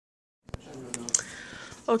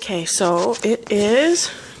Okay, so it is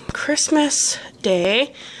Christmas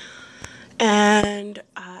Day, and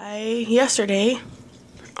yesterday,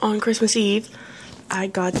 on Christmas Eve, I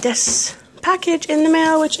got this package in the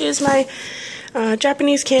mail, which is my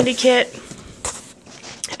Japanese candy kit.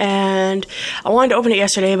 And I wanted to open it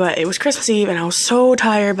yesterday, but it was Christmas Eve, and I was so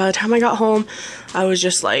tired. By the time I got home, I was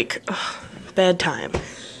just like, ugh, bedtime.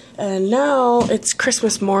 And now it's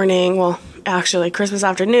Christmas morning, well, actually Christmas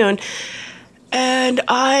afternoon, and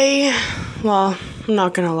I'm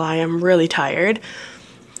not gonna lie, I'm really tired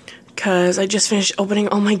because I just finished opening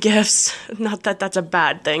all my gifts. Not that that's a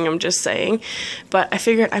bad thing, I'm just saying, but I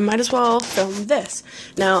figured I might as well film this.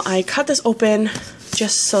 Now, I cut this open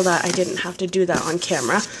just so that I didn't have to do that on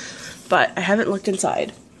camera, but I haven't looked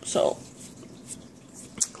inside, so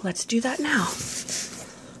let's do that now.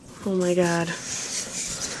 Oh my god.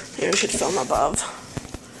 Maybe I should film above.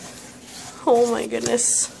 Oh my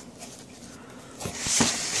goodness.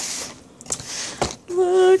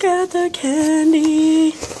 Look at the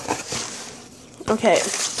candy. Okay,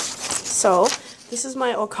 so this is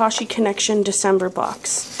my Okashi Connection December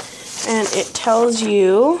box, and it tells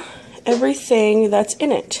you everything that's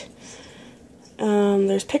in it.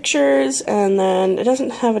 There's pictures, and then it doesn't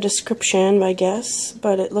have a description, I guess,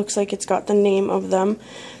 but it looks like it's got the name of them.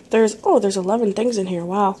 There's 11 things in here,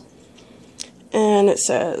 wow. And it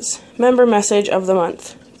says, member message of the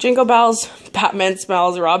month. Jingle bells, Batman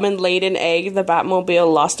smells, Robin laid an egg, the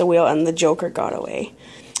Batmobile lost a wheel, and the Joker got away.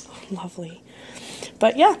 Oh, lovely.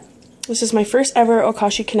 But yeah, this is my first ever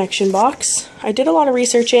Okashi Connection box. I did a lot of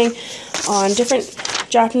researching on different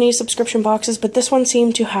Japanese subscription boxes, but this one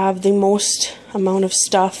seemed to have the most amount of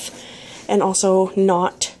stuff and also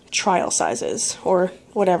not trial sizes or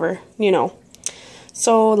whatever, you know.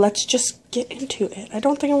 So let's just get into it. I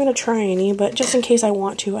don't think I'm going to try any, but just in case I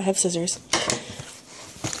want to, I have scissors.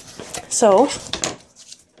 So,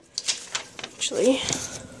 actually,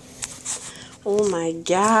 oh my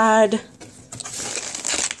god.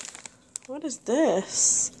 What is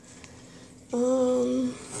this?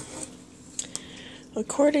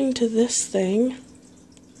 According to this thing,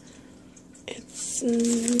 it's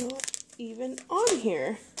not even on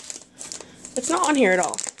here. It's not on here at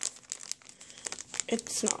all.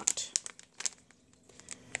 It's not.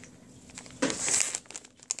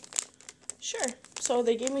 Sure. So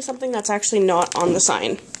they gave me something that's actually not on the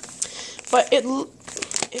sign. But it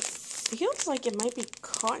feels like it might be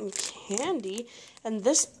cotton candy. And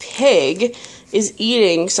this pig is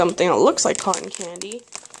eating something that looks like cotton candy.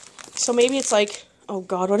 So maybe it's like, oh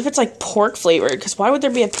god, what if it's like pork flavored? Because why would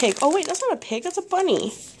there be a pig? Oh wait, that's not a pig, that's a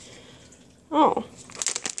bunny. Oh.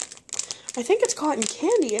 I think it's cotton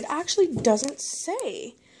candy. It actually doesn't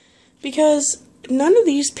say. Because none of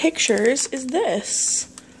these pictures is this.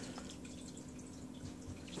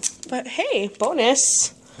 But hey,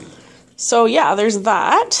 bonus. So yeah, there's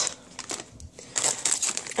that.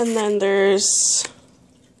 And then there's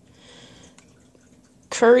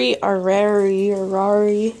curry arar.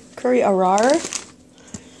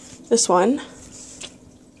 This one.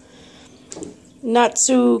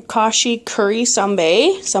 Natsukashi curry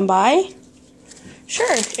sambai.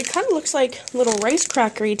 Sure, it kind of looks like little rice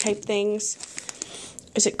crackery type things.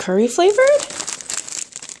 Is it curry flavored?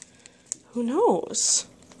 Who knows?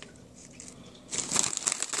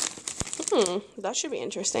 That should be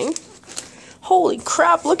interesting. Holy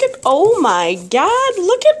crap, look at, oh my god,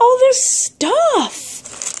 look at all this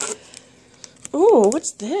stuff. Oh,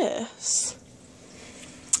 what's this?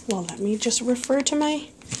 Well, let me just refer to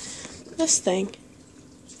this thing.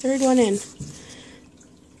 Third one in.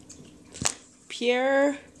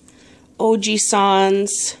 Pierre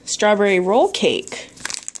Oji-san's strawberry roll cake.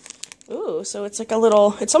 Ooh, so it's like a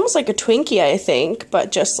little, it's almost like a Twinkie, I think,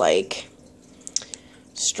 but just like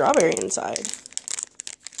strawberry inside.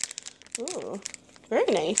 Ooh, very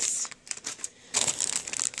nice.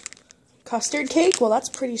 Custard cake, well that's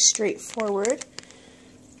pretty straightforward.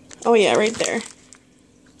 Oh yeah, right there.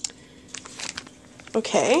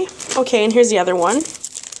 Okay, and here's the other one.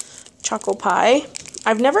 Choco pie.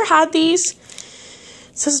 I've never had these.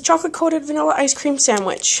 It says a chocolate-coated vanilla ice cream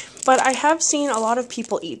sandwich, but I have seen a lot of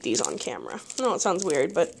people eat these on camera. I know it sounds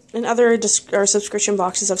weird, but in other subscription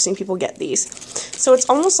boxes, I've seen people get these. So it's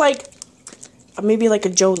almost like maybe like a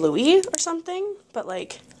Joe Louis or something, but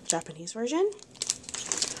like Japanese version.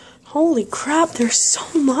 Holy crap, there's so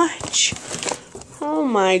much. Oh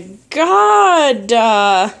my god.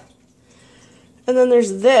 And then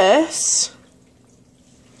there's this.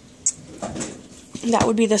 That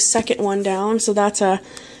would be the second one down. So that's a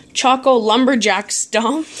Choco Lumberjack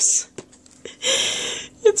Stomps.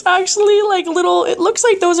 It's actually like little, it looks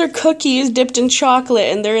like those are cookies dipped in chocolate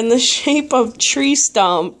and they're in the shape of tree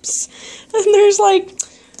stumps. And there's like,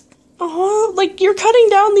 oh, like you're cutting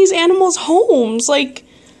down these animals' homes. Like,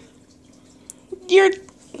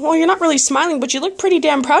 well, you're not really smiling, but you look pretty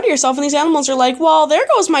damn proud of yourself. And these animals are like, well, there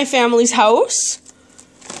goes my family's house.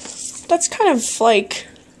 That's kind of like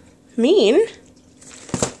mean.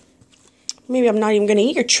 Maybe I'm not even going to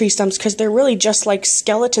eat your tree stumps because they're really just like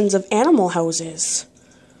skeletons of animal houses.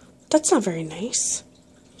 That's not very nice.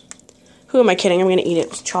 Who am I kidding? I'm going to eat it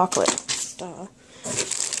with chocolate. Duh.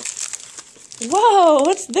 Whoa,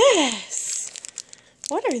 what's this?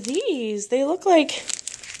 What are these? They look like...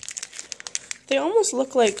 They almost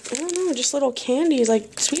look like, I don't know, just little candies,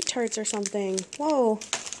 like Sweet Tarts or something. Whoa.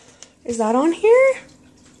 Is that on here?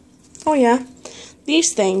 Oh, yeah.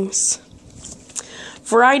 These things.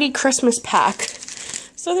 Variety Christmas pack.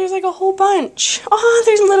 So there's like a whole bunch. Oh,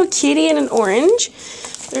 there's a little kitty and an orange.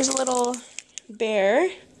 There's a little bear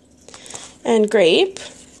and grape.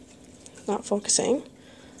 Not focusing.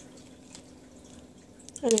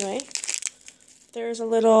 Anyway, there's a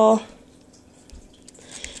little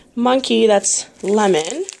monkey that's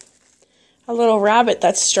lemon, a little rabbit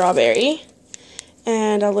that's strawberry,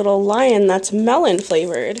 and a little lion that's melon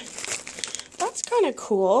flavored. That's kind of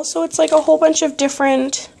cool. So it's like a whole bunch of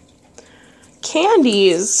different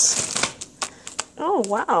candies. Oh,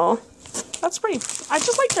 wow. That's pretty, I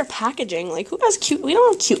just like their packaging. Like, who has cute, we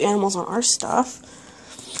don't have cute animals on our stuff.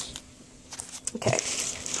 Okay.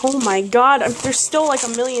 Oh my god, there's still like a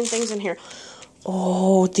million things in here.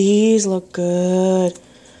 Oh, these look good.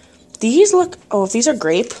 These look, oh, if these are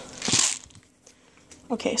grape.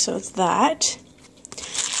 Okay, so it's that.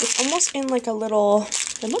 It's almost in like a little,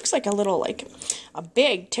 it looks like a little, like a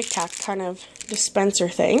big Tic Tac kind of dispenser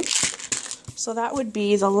thing. So that would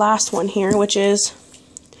be the last one here, which is,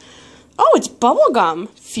 oh, it's bubblegum.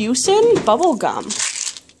 Fusin bubblegum.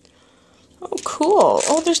 Oh, cool.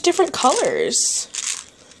 Oh, there's different colors.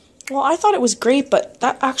 Well, I thought it was grape, but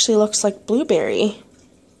that actually looks like blueberry.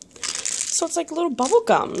 So it's like little bubble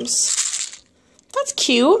gums. That's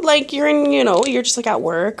cute. Like you're in, you know, you're just like at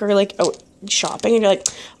work or like out shopping and you're like,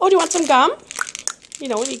 oh, do you want some gum? You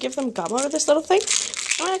know, when you give them gum out of this little thing.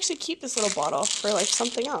 I might actually keep this little bottle for like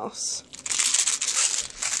something else.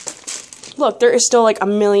 Look, there is still like a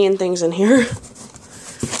million things in here.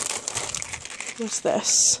 What's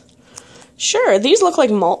this? Sure, these look like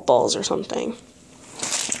malt balls or something.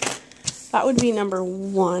 That would be number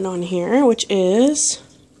 1 on here, which is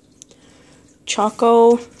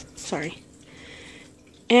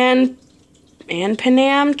and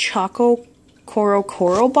Panam Choco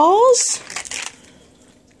Coro balls.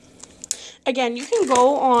 Again, you can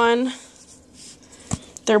go on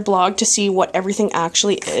their blog to see what everything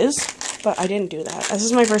actually is, but I didn't do that. This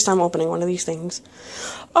is my first time opening one of these things.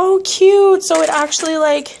 Oh, cute! So it actually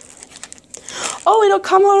like, oh, it'll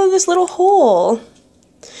come out of this little hole.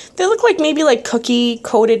 They look like maybe like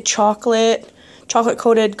cookie-coated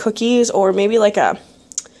chocolate-coated cookies, or maybe like a,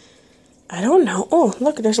 I don't know. Oh,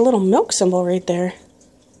 look, there's a little milk symbol right there.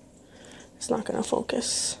 It's not going to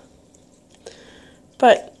focus.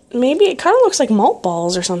 But maybe it kind of looks like malt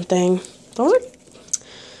balls or something. Those are,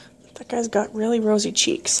 that guy's got really rosy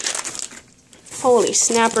cheeks. Holy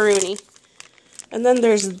snapperoonie. And then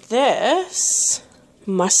there's this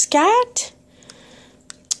muscat.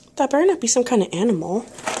 That better not be some kind of animal.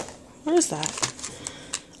 What is that?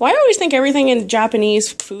 Why do I always think everything in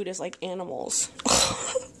Japanese food is like animals?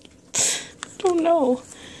 I don't know.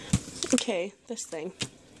 Okay, this thing.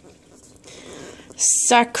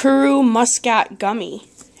 Sakura Muscat Gummy.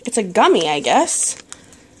 It's a gummy, I guess.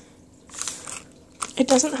 It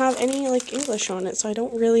doesn't have any like English on it, so I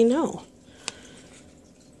don't really know.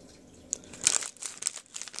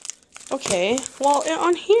 Okay, well,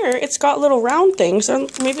 on here, it's got little round things. So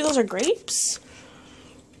maybe those are grapes?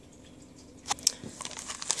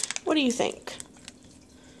 What do you think?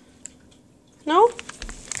 No?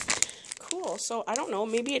 Cool, so I don't know.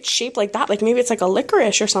 Maybe it's shaped like that. Like maybe it's like a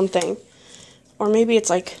licorice or something. Or maybe it's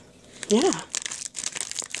like, yeah.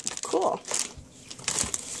 Cool.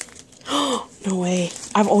 No way.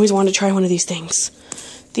 I've always wanted to try one of these things.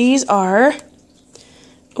 These are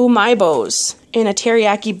umaibos in a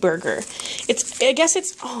teriyaki burger. I guess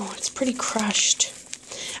it's, oh, it's pretty crushed.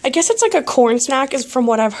 I guess it's like a corn snack is from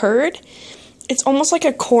what I've heard. It's almost like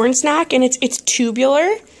a corn snack and it's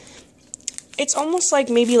tubular. It's almost like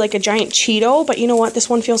maybe like a giant Cheeto, but you know what? This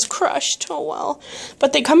one feels crushed. Oh well.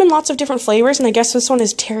 But they come in lots of different flavors, and I guess this one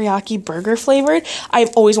is teriyaki burger flavored.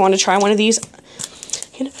 I've always wanted to try one of these.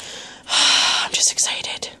 You know, I'm just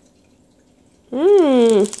excited.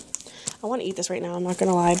 I want to eat this right now, I'm not going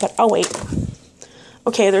to lie, but I'll wait.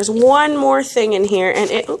 Okay, there's one more thing in here, and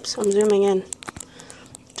oops, I'm zooming in.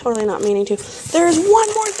 Totally not meaning to. There's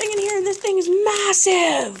one more thing in here, and this thing is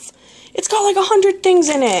massive. It's got like 100 things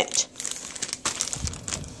in it.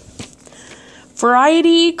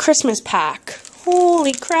 Variety Christmas pack.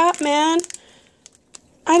 Holy crap, man.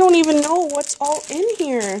 I don't even know what's all in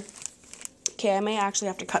here. Okay, I may actually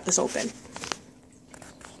have to cut this open.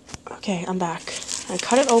 Okay, I'm back. I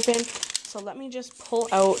cut it open. So let me just pull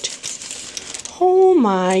out. Oh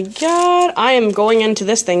my god. I am going into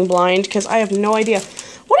this thing blind because I have no idea.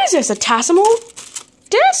 What is this? A Tassimo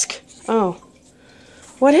disc? Oh.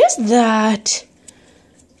 What is that?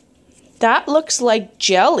 That looks like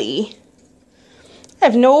jelly. I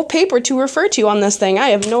have no paper to refer to on this thing. I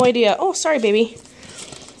have no idea. Oh, sorry, baby.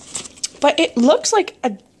 But it looks like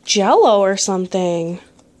a Jello or something.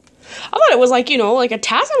 I thought it was like, you know, like a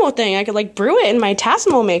Tassimo thing. I could like brew it in my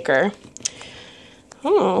Tassimo maker.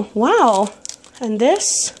 Oh, wow. And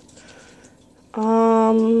this?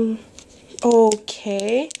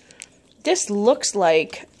 Okay. This looks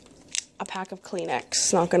like a pack of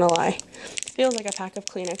Kleenex, not gonna lie. Feels like a pack of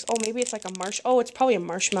Kleenex. Oh, maybe it's like a it's probably a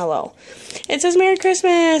marshmallow. It says Merry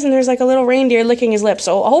Christmas, and there's like a little reindeer licking his lips.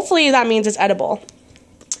 So hopefully that means it's edible.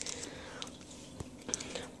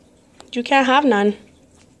 You can't have none.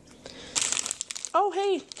 Oh,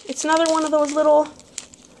 hey, it's another one of those little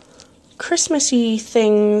Christmassy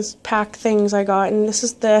things, pack things I got, and this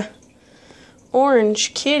is the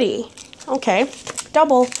orange kitty. Okay,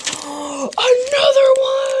 double. Another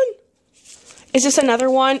one! Is this another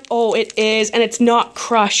one? Oh, it is, and it's not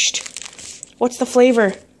crushed. What's the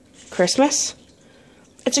flavor? Christmas?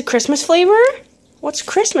 It's a Christmas flavor? What's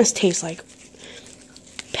Christmas taste like?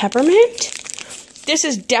 Peppermint? This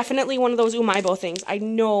is definitely one of those Umaibo things. I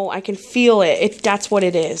know, I can feel it. That's what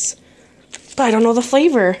it is. But I don't know the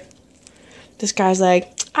flavor. This guy's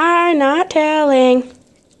like, I'm not telling.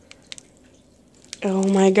 Oh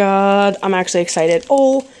my god. I'm actually excited.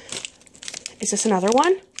 Oh, is this another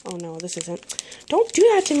one? Oh no, this isn't. Don't do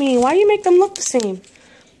that to me. Why do you make them look the same?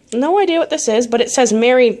 No idea what this is, but it says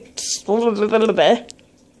Merry.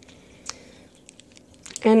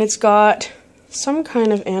 And it's got some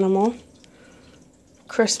kind of animal.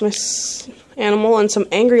 Christmas animal and some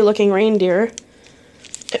angry looking reindeer.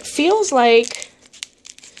 It feels like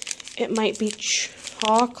it might be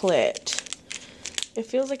chocolate. It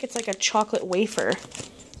feels like it's like a chocolate wafer.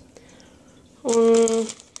 Oh,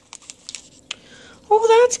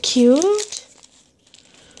 that's cute.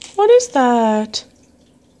 What is that?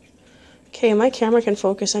 Okay, my camera can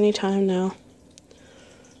focus anytime now.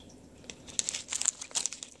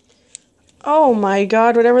 Oh my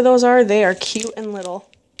god, whatever those are, they are cute and little.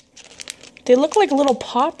 They look like little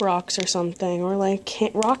pop rocks or something, or like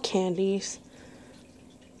rock candies.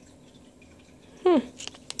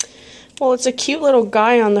 Well, it's a cute little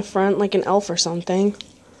guy on the front, like an elf or something.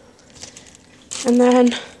 And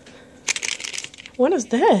then, what is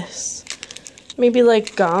this? Maybe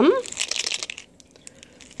like gum?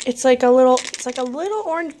 It's like a little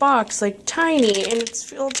orange box, like tiny, and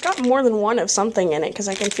it's got more than one of something in it because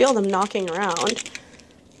I can feel them knocking around.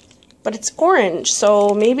 But it's orange,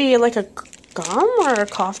 so maybe like a gum or a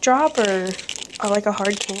cough drop or like a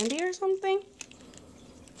hard candy or something.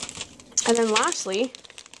 And then lastly,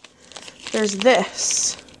 there's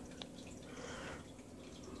this.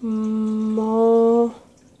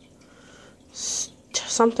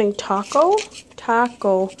 Something taco?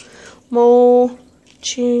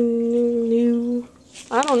 Chinu.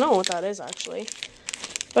 I don't know what that is actually,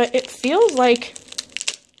 but it feels like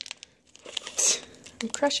I'm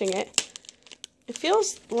crushing it. It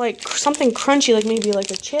feels like something crunchy, like maybe like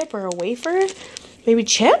a chip or a wafer, maybe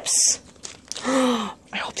chips. I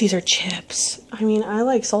hope these are chips. I mean, I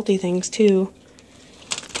like salty things too,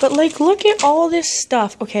 but like, look at all this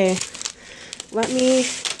stuff. Okay, let me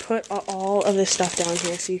put all of this stuff down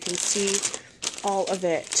here so you can see all of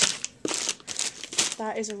it.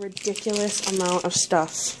 That is a ridiculous amount of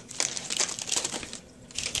stuff.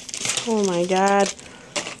 Oh my god.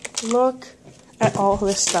 Look at all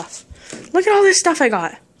this stuff. Look at all this stuff I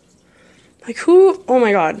got. Like who? Oh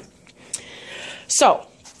my god. So,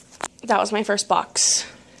 that was my first box.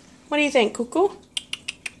 What do you think, Cuckoo?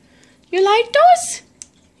 You like those?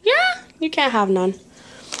 Yeah? You can't have none.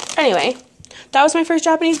 Anyway, that was my first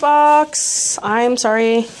Japanese box. I'm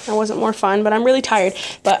sorry that wasn't more fun, but I'm really tired.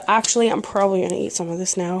 But actually, I'm probably going to eat some of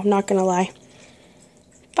this now. I'm not going to lie.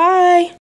 Bye.